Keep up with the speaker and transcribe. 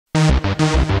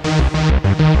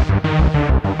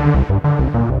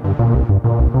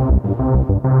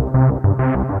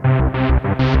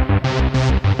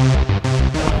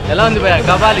ఎలా ఉంది భయ్యా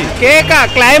కబాలి? కేక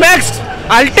క్లైమాక్స్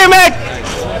అల్టిమేట్.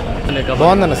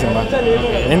 బాగుందన్న సినిమా.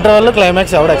 ఇంటర్వెల్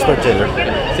క్లైమాక్స్ ఎవడు ఎక్స్పెక్ట్ చేయలేడు.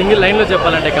 సింగిల్ లైన్ లో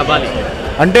చెప్పాలంటే కబాలి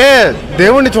అంటే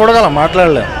దేవుణ్ణి చూడగలం,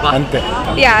 మాట్లాడలేం అంతే.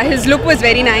 Yeah, his look was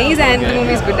very nice and the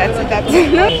movie is good. That's it.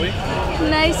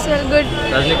 Nice, well, good.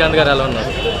 Rajinikanth గారు ఎలా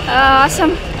ఉన్నారు?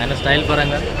 Awesome. ఆయన స్టైల్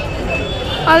పరంగా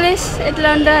Always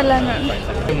ఎట్లా ఉంటే అలానే.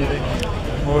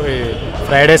 మూవీ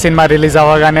ఫ్రైడే సినిమా రిలీజ్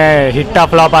అవ్వగానే హిట్ ఆ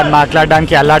ఫ్లాప్ అని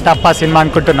మాట్లాడడానికి ఎలా టప్ప సినిమా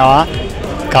అనుకుంటున్నావా?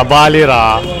 కబాలి రా.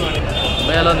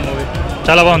 ఎలా ఉంది మూవీ?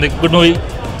 చాలా బాగుంది, గుడ్ మూవీ.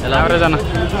 ఎలా అన్న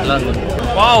ఎలా ఉంది?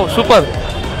 Wow super.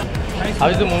 How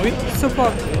is the movie?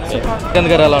 Superb. Rajinikanth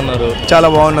గారు ఎలా ఉన్నారు? చాలా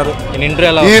బాగున్నారు.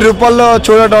 ఈ రూపంలో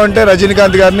చూడటం అంటే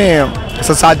రజనీకాంత్ గారిని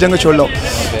అసలు సాధ్యంగా చూడలేం.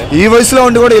 ఈ వయసులో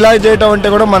ఉండి కూడా ఇలా చేయటం అంటే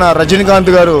కూడా మన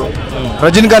రజనీకాంత్ గారు,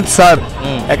 రజనీకాంత్ సార్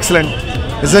ఎక్సలెంట్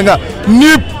నిజంగా.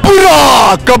 నిప్పురా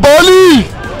కబాలి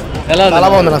చాలా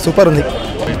బాగుంది, సూపర్ ఉంది.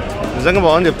 నిజంగా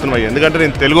బాగుంది చెప్తున్నా, ఎందుకంటే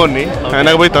నేను తెలుగుని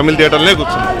ఆయన పోయి తమిళ థియేటర్లే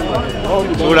కూర్చున్నా.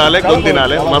 చూడాలి, కొంత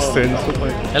తినాలి, మస్తు.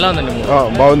 ఎలా ఉందండి మూవీ?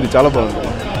 బాగుంది, చాలా బాగుంది.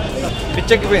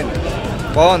 పిచ్చెక్కిపోయింది,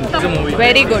 బాగుంది.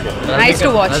 Very good. Nice to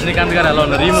watch. Rajinikanth గారు ఎలా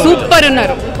ఉన్నారు? Super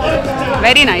unnaru.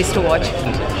 Very nice to watch.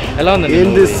 ఎలా ఉందండి?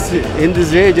 In this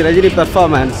age, Rajini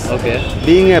performance. Okay.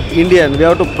 Being an Indian, we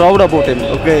have to proud about him.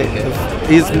 Okay,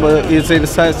 he's in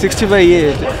 65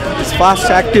 age. He's fast,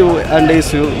 active, and his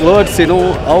words,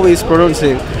 how he's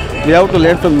pronouncing. We have to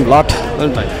learn from him a lot.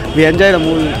 We enjoy the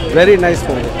movie. Very nice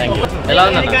movie. Thank you. ఎలా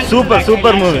ఉందన్న?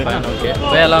 Super movie. Okay.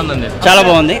 భయ్యా ఎలా ఉందండి? చాలా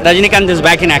బాగుంది. Rajinikanth is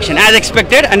back in action as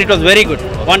expected and it was very good.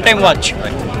 One time watch.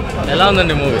 ఎలా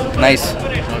ఉందండి movie? Nice.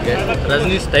 Okay.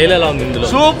 Rajani style ఎలా ఉంది ఇందులో?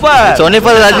 Super. It's only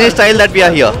for the Rajini style that we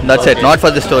are here. That's it, not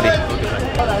for the story.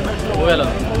 Movie ఎలా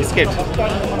ఉంది? Biscuit.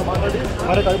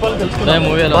 భయ్యా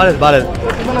movie ఎలా ఉంది? బాలేదు.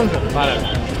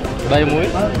 భయ్యా మూవీ?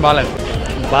 బాలేదు.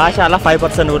 భాష అలా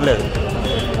 5% కూడా లేదు.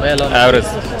 భయ్యా ఎలా ఉంది?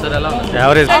 యావరేజ్. సార్ ఎలా ఉంది?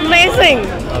 Average. Amazing.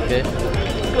 Okay.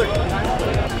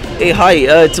 Hey, hi,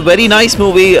 it's a very nice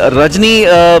movie. Rajini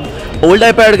old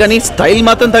అయిపోయాడు కానీ స్టైల్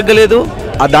మాత్రం తగ్గలేదు.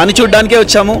 దాన్ని చూడడానికే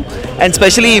వచ్చాము. అండ్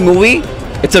స్పెషలీ ఈ movie,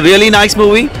 it's a really nice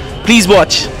movie. Please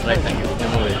watch. Right, thank you.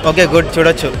 Movie okay, good,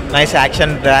 చూడొచ్చు. Nice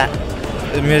action,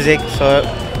 music, so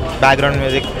background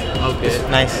music okay.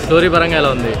 Nice. Story పరంగా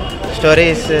ఎలా ఉంది? Story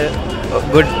is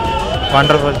good,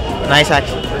 wonderful, nice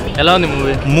action. ఎలా ఉంది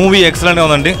movie? Movie ఎక్సలెంట్గా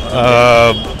ఉందండి.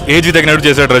 Age తగినట్టు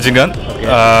చేశాడు రజనీకాంత్.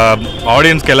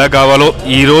 ఆడియన్స్కి ఎలా కావాలో,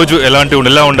 ఈరోజు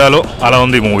ఎలా ఉండాలో అలా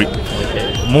ఉంది movie.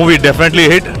 Movie definitely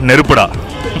hit. నెరుపుడా.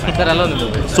 Sir ఎలా ఉంది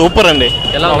మూవీ? సూపర్ అండి.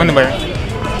 ఎలా ఉంది భయ్యా?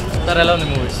 సార్ ఎలా ఉంది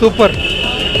మూవీ? సూపర్.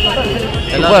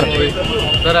 ఎలా ఉంది మూవీ?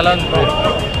 సార్ ఎలా ఉంది మూవీ?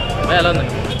 భయ్యా ఎలా ఉంది?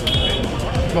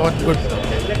 Good.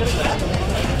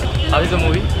 How is the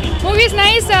movie? Movie is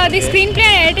nice. The screenplay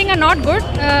and editing are not good.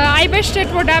 I wished it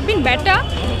would have been better.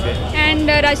 Okay. And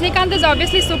Rajinikanth is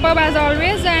obviously superb as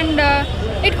always, and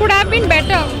it could have been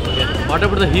better. Okay. What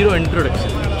about the hero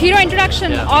introduction? Hero introduction,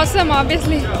 Yeah. awesome,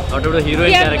 obviously. What about the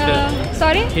heroine character?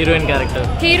 Sorry? Heroine character.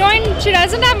 Heroine, she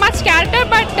doesn't have much character,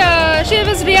 but she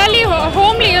was really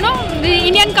homely, The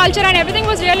Indian culture and everything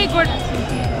was really good.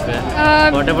 Okay.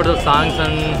 What about the songs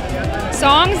and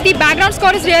Songs, the background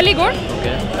score is really good.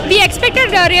 okay. We expected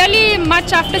really much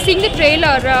after seeing the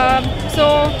trailer, so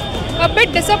a bit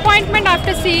disappointment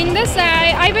after seeing this.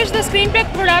 I wish the screenplay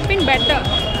could have been better.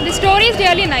 The story is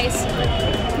really nice.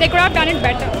 They could have done it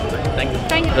better. Thank you.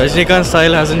 Thank you. Rajinikanth's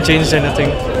style hasn't changed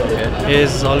anything. Okay. He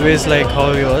is always like how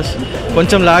he was.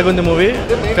 కొంచెం log ఉంది movie,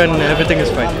 కానీ everything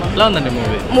is fine. ఎలా ఉందండి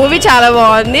movie? Movie చాలా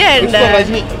బాగుంది and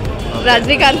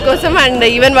Rajinikanth కోసం and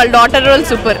even వాళ్ళ daughter role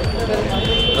super.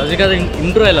 Rajinikanth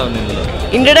intro ఎలా ఉంది ఇందులో?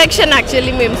 ఇంట్రడక్షన్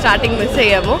యాక్చువల్లీ మేము స్టార్టింగ్ మిస్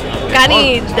అయ్యాము, కానీ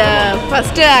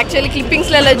ఫస్ట్ యాక్చువల్లీ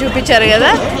క్లిప్పింగ్స్లలో చూపించారు కదా,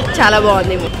 చాలా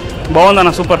బాగుంది.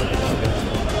 బాగుందన్న, సూపర్.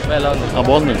 ఎలా ఉంది?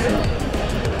 బాగుంది.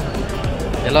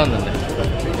 ఎలా ఉందండి?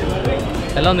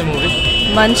 ఎలా ఉంది మూవీ?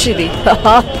 మంచిది.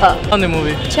 ఎలా ఉంది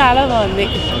మూవీ? చాలా బాగుంది.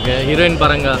 ఓకే. హీరోయిన్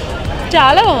పరంగా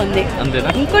చాలా బాగుంది.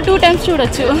 అంతేనా? ఇంకో 2 times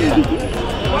చూడొచ్చు.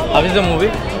 How is the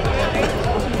movie?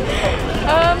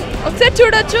 ఒకసారి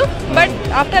చూడొచ్చు, బట్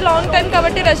ఆఫ్టర్ లాంగ్ టైం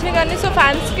కాబట్టి రజనీకాంత్, సో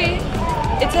ఫ్యాన్స్కి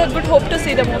it's a good hope to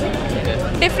see the movie.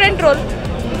 Different role,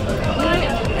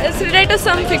 it's related to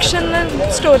some fiction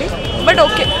story, but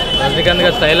okay. Rajinikanth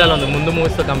గారి స్టైల్ ఎలా ఉంది ముందు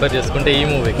మూవీస్తో కంపేర్ చేసుకుంటే ఈ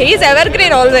movie? He is ever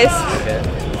green always.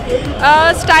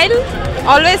 Style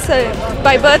always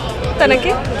by birth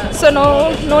తనకి, so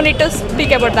no need to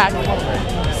speak about that.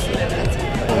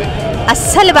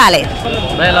 అస్సలు బాలేదు.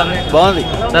 ఎలా ఉంది? బాగుంది.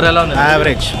 సార్ ఎలా ఉంది?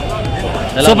 యావరేజ్.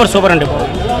 సూపర్ అండి.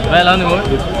 ఎలా ఉంది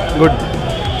మూవీ? గుడ్.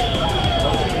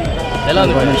 ఎలా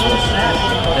ఉంది?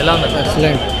 ఎలా ఉంది?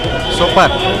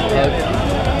 సూపర్.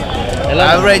 ఎలా?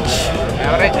 యావరేజ్.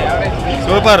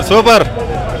 సూపర్.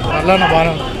 అలా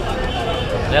బాగా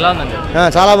ఎలా ఉందండి?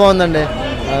 చాలా బాగుందండి.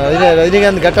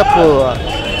 రజనీకాంత్ గెటప్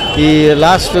ఈ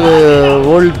లాస్ట్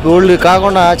ఓల్డ్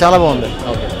కాకుండా చాలా బాగుంది.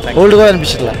 ఓల్డ్ కూడా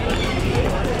అనిపించట్లే.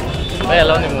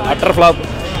 ఎలా ఉంది? Utter flop.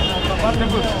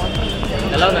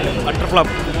 ఎలా ఉందండి? Utter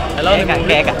flop. ఎలా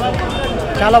ఉంది?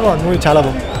 చాలా బాగుంది మూవీ, చాలా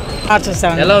బాగుంది.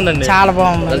 ఎలా ఉందండి? చాలా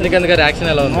బాగుంది. రజనీకాంత్ గారి యాక్షన్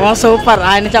ఎలా ఉంది? సూపర్,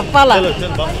 ఆయన చెప్పాలా.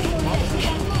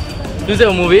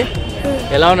 చూసావు మూవీ?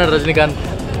 ఎలా ఉన్నాడు రజనీకాంత్?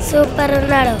 సూపర్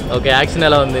ఉన్నాడు. ఓకే, యాక్షన్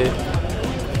ఎలా ఉంది?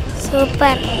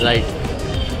 సూపర్. రైట్.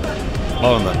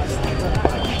 బాగుందా?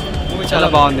 చాలా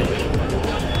బాగుంది.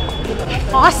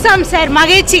 ఆసమ్ సార్,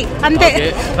 మగేచి అంతే.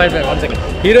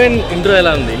 హీరోయిన్ ఇంట్రో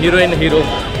ఎలా ఉంది? Hero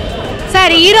Sir,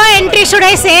 hero entry, should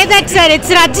I say that, sir? It's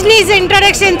Rajini's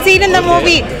introduction scene in the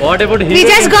movie. What about hero? We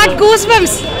just got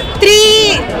goosebumps. 3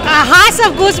 hours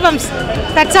of goosebumps.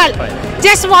 That's all.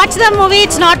 Just watch the movie.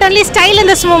 It's not only style in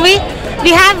this movie.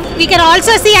 We can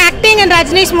also see acting in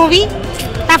Rajini's movie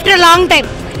after a long time.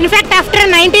 In fact, after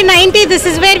 1990, this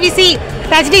is where we see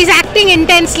Rajini's acting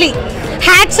intensely.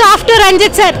 Hats off to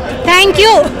Ranjith sir. Thank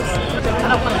you.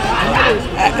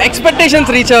 Expectations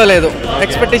reach అవ్వలేదు.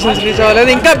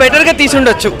 ఇంకా better గా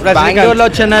తీసుండొచ్చు. బెంగళూరులో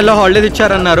చెన్నైలో holidays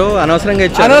ఇచ్చారన్నారు, అనవసరంగా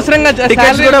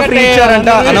tickets కూడా free ఇచ్చారంట,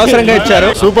 అనవసరంగా ఇచ్చారు.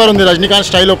 సూపర్ ఉంది. రజనీకాంత్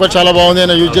స్టైల్ ఒకటి చాలా బాగుంది.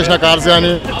 ఆయన యూజ్ చేసిన కార్స్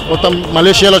కానీ మొత్తం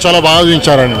మలేషియాలో చాలా బాగా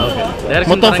చూపించారని.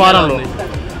 మొత్తం ఫారెన్లో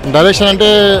డైరెక్షన్ అంటే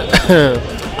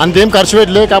అంతేం ఖర్చు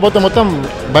పెట్టలేదు, కాకపోతే మొత్తం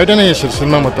బయటనే చేశారు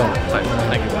సినిమా మొత్తం.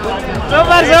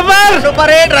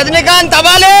 Super hit. Rajinikanth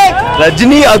Kabali.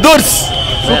 Rajani others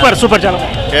super చాలా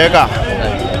కేకా.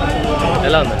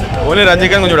 ఎలా ఉంది? ఓన్లీ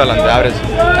రజనీకాంత్ చూడాలంటే యావరేజ్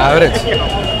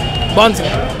బాగుంది.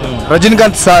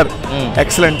 Rajinikanth sir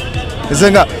excellent.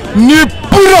 నిజంగా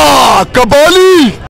నిప్పురా కబాలి.